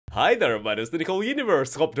Hi there, everybody, it's the Nicole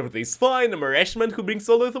Universe. Hope everything's fine. I'm a Rashman who brings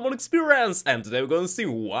all the one experience, and today we're gonna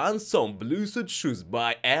sing one song, Suede Shoes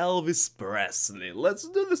by Elvis Presley. Let's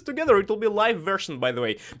do this together. It will be a live version, by the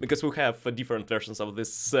way, because we have different versions of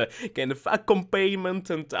this kind of accompaniment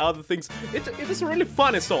and other things. It is a really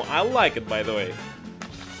funny song. I like it, by the way.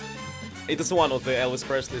 It is one of the Elvis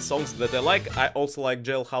Presley songs that I like. I also like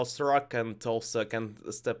Jailhouse Rock and also Can't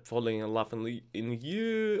Stop Falling in Love in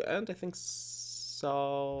You, and I think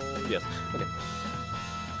so, yes, okay.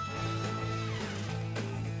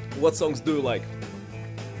 What songs do you like?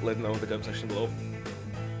 Let me know in the comment section below.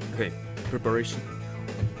 Okay, preparation.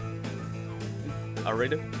 Are you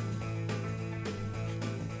ready?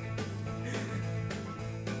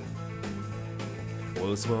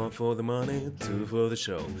 Well, it's 1 for the money, 2 for the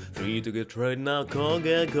show, 3 to get right now, can't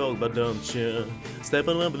get cold, but don't you step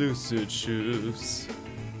on my blue suede shoes.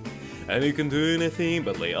 And you can do anything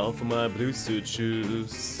but lay off of my blue suede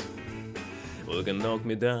shoes. Well, you can knock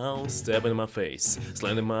me down, step in my face,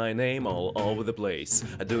 slandering my name all over the place.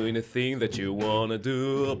 I do anything that you wanna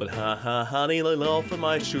do, but ha ha honey, lay off of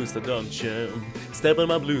my shoes, don't you step in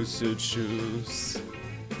my blue suede shoes.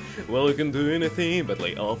 Well, you can do anything but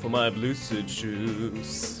lay off of my blue suede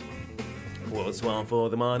shoes. Well, it's 1 for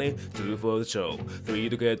the money, 2 for the show, 3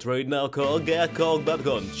 to get right now, can't get cold, but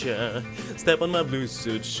gotcha step on my blue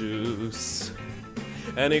suede shoes.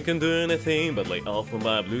 And you can do anything but lay off of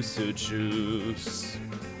my blue suede shoes.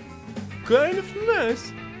 Kind of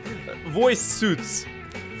nice. Voice suits.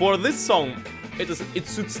 For this song, it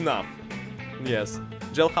suits enough. Yes,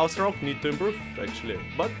 Jailhouse Rock need to improve actually,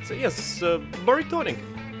 but yes, baritonic.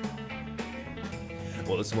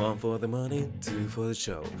 Well, it's 1 for the money, 2 for the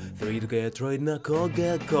show, 3 to get right now, can't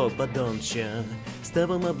get cold, but don't ya step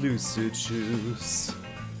on my blue suede shoes.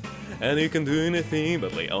 And you can do anything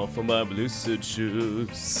but lay off of my blue suede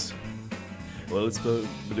shoes. Well, it's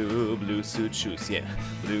blue suede shoes, yeah.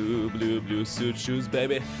 Blue suede shoes,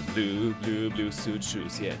 baby. Blue suede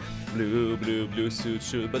shoes, yeah. Blue suede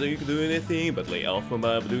shoes, but you can do anything but lay off of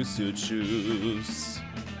my blue suede shoes.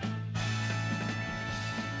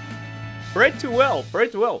 Pretty well.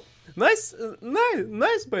 Nice,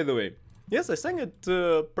 nice, by the way. Yes, I sang it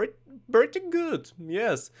pretty good.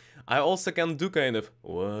 Yes, I also can do kind of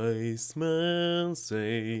wise men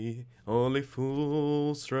say only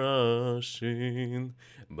fools rush in,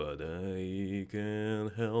 but I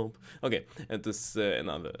can help. Okay, and this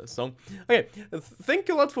another song. Okay, thank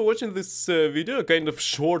you a lot for watching this video, kind of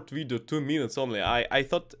short video, 2 minutes only. I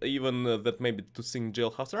thought even that maybe to sing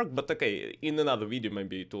Jailhouse Rock, but okay, in another video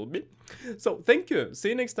maybe it will be. So thank you, see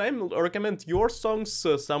you next time. I'll recommend your songs,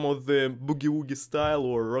 some of the boogie woogie style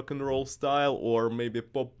or rock and roll style or maybe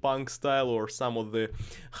pop punk style or some of the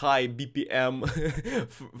high BPM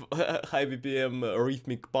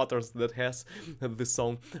rhythmic patterns that has this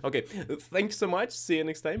song. Okay, thank you so much, see you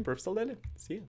next time, Professor Lely, see you.